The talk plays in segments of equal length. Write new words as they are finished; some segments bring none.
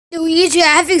Luigi, I'm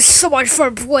having so much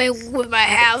fun playing with my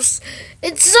house.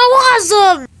 It's so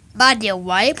awesome! Mario,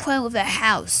 why are you playing with a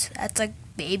house? That's like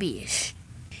babyish.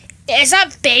 It's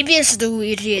not babyish,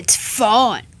 Luigi, it's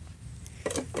fun.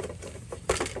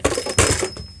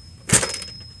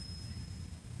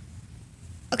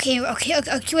 Okay,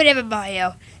 whatever,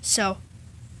 Mario. So,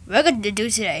 what are we going to do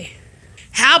today?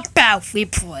 How about we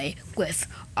play with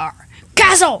our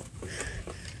castle?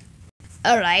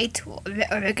 Alright, what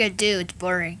we're gonna do, it's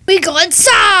boring. We go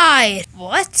inside!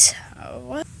 What?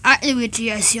 What? Alright,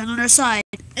 Luigi, I see on the other side.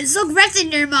 It's so wrecked in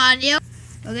there, Mario.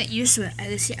 I'll get used to it.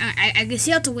 I can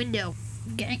see out the window.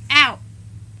 I'm getting out.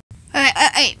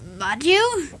 Alright, Mario?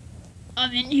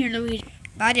 I'm in here, Luigi.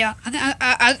 Mario, I'm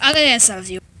gonna get some of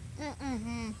you.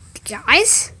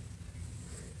 Guys?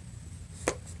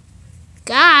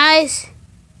 Guys?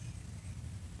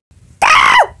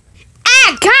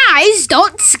 Guys,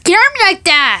 don't scare me like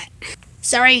that!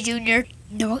 Sorry, Junior.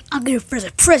 No, I'm gonna for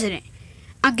the president.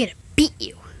 I'm gonna beat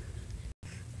you.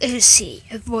 Let's see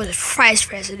if it was a vice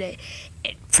president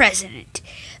and president.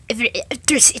 If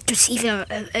there's even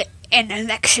an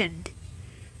election.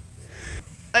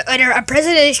 Our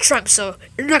president is Trump, so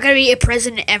there's not gonna be a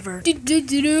president ever.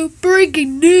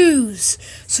 Breaking news!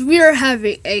 So we are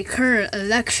having a current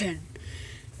election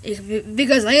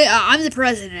because I'm the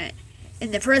president.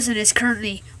 And the president is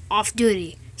currently off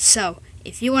duty. So,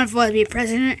 if you want to vote to be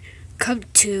president, come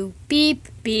to beep,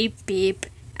 beep, beep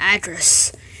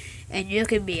address. And you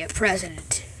can be a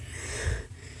president.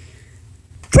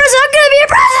 President, I'm gonna be a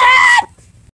president!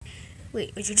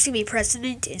 Wait, would you just gonna be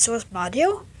president and so is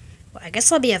Mario? Well, I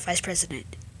guess I'll be a vice president.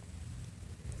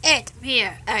 And I'm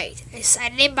here. Alright, I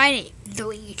signed in my name.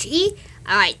 Luigi.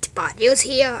 Alright, Mario's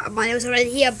here. Mario's already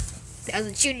here.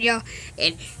 As Junior.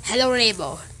 And hello,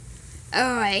 Rainbow.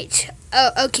 Alright.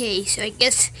 Oh, okay. So I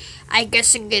guess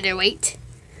I'm gonna wait.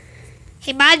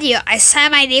 Hey, Mario, I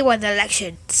signed my name on the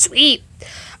election. Sweet.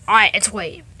 Alright, let's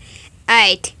wait.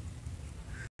 Alright.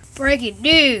 Breaking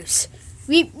news.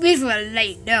 We just want to let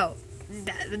you know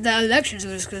that the election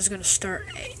is gonna start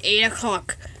at 8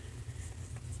 o'clock.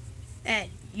 And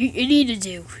you need to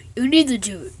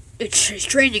do it's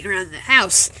training around the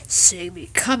house so you'll be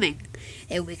coming.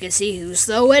 And we can see who's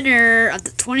the winner of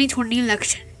the 2020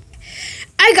 election.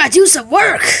 I gotta do some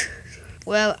work!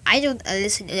 Well, I don't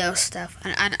listen to those stuff.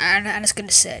 I'm just gonna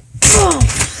sit.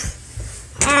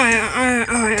 Alright,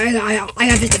 I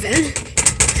got this event.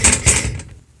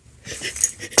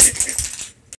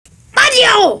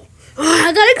 Mario! Oh,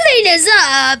 I gotta clean this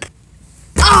up!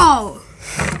 Oh!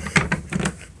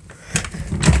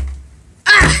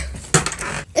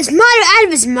 Is Mario out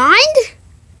of his mind?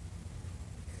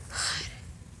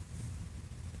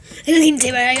 I gotta clean the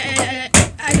table.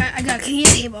 I got a clean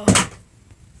table.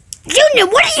 Junior,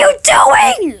 what are you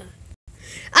doing?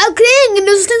 I'm cleaning and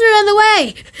those things are on the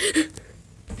way.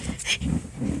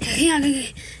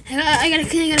 I gotta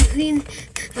clean.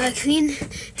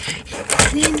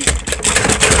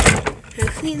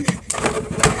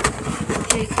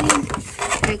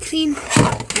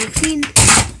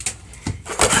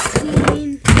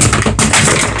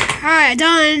 Alright,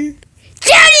 done.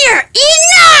 Junior,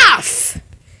 enough!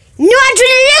 No,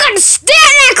 you're gonna stand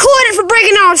in that corner for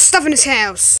breaking all the stuff in his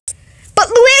house. But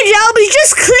Luigi, I was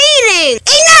just cleaning.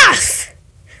 Enough!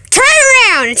 Turn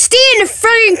around and stay in the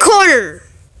freaking corner.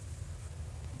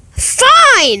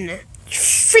 Fine!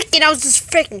 I was just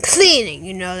freaking cleaning,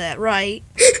 you know that, right?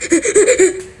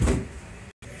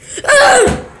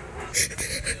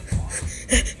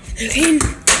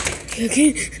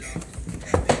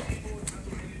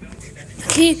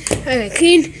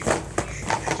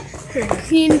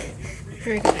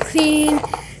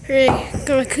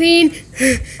 Gonna clean.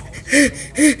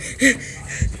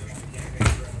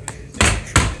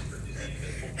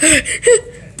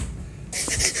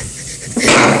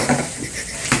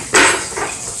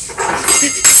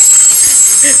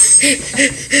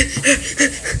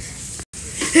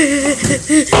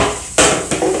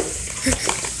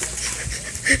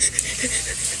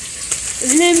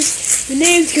 The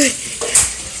name's good.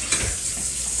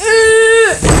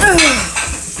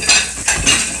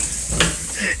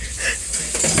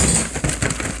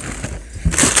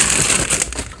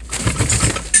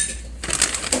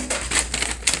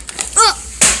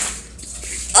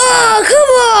 Oh, come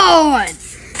on!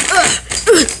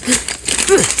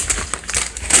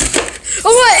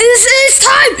 Oh, what? It's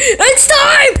time! It's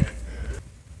time!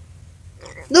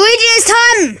 Luigi, it's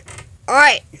time!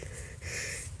 Alright.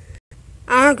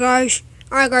 Alright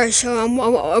guys, so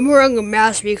I'm wearing a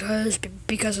mask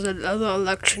because of the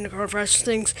election conference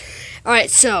things.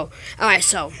 Alright,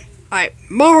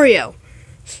 Mario,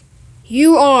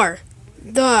 you are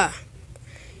the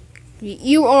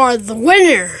You are the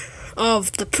winner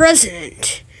of the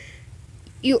president.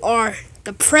 You are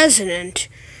the president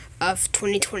of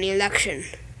 2020 election.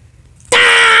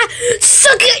 Ah!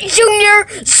 Suck it,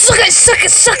 Junior! Suck it, suck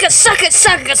it, suck it, suck it,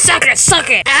 suck it, suck it, suck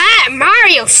it! Ah,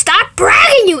 Mario, stop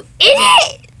bragging, you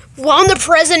idiot! Well, I'm the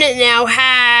president now,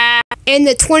 ha! And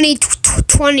the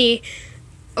 2020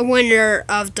 winner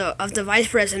of the vice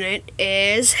president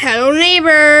is Hello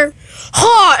Neighbor.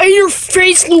 Ha! In your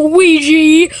face,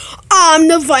 Luigi! I'm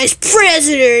the vice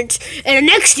president! And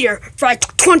next year, for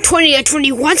 2020 or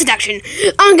 21 election,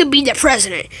 I'm gonna be the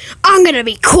president. I'm gonna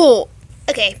be cool.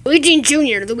 Okay, Luigi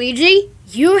Jr. Luigi,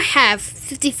 you have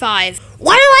 55.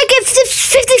 Why do I get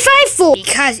 55 for?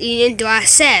 Because you didn't do what I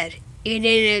said. You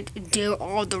didn't do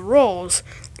all the roles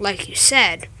like you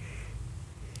said.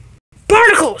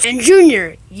 Barnacles! And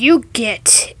Junior, you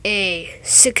get a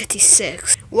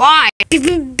 66. Why?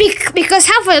 Because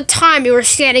half of the time you were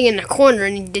standing in the corner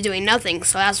and doing nothing,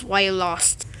 so that's why you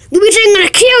lost. Luigi, I'm gonna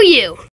kill you!